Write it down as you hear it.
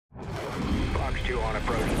Fox 2 on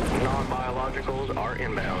approach. Non-biologicals are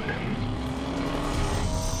inbound.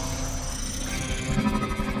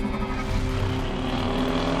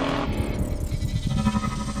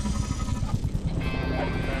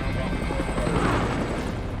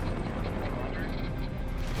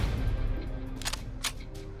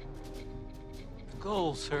 The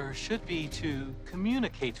goal, sir, should be to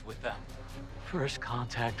communicate with them. First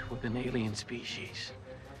contact with an alien species.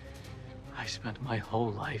 I spent my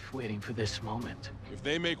whole life waiting for this moment. If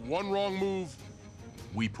they make one wrong move,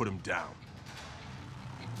 we put them down.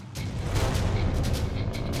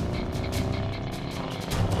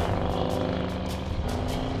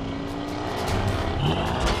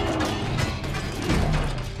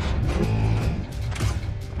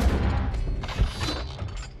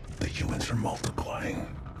 The humans are multiplying.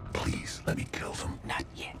 Please, let me kill them. Not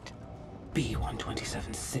yet.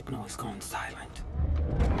 B-127's signal has gone silent.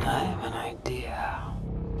 I have an idea.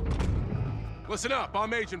 Listen up,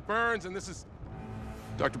 I'm Agent Burns, and this is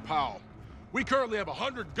Dr. Powell. We currently have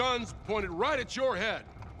 100 guns pointed right at your head.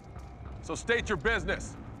 So state your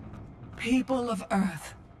business. People of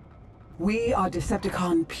Earth, we are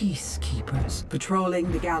Decepticon peacekeepers patrolling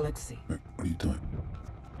the galaxy. What are you doing?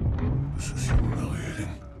 This is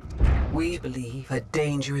humiliating. We believe a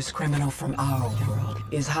dangerous criminal from our world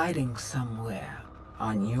is hiding somewhere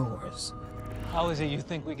on yours. How is it you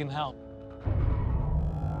think we can help?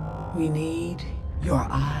 We need your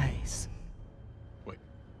eyes. Wait,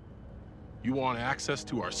 you want access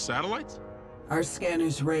to our satellites? Our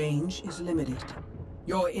scanner's range is limited.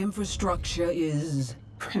 Your infrastructure is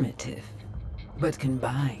primitive, but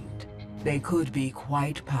combined, they could be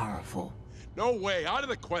quite powerful. No way, out of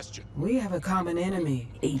the question. We have a common enemy,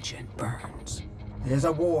 Agent Burns. There's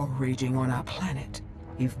a war raging on our planet.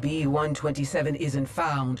 If B-127 isn't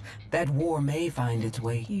found, that war may find its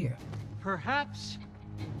way here. Perhaps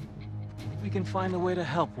we can find a way to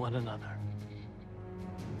help one another.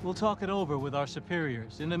 We'll talk it over with our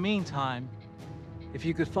superiors. In the meantime, if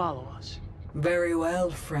you could follow us. Very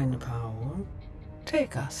well, friend Powell.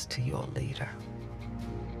 Take us to your leader.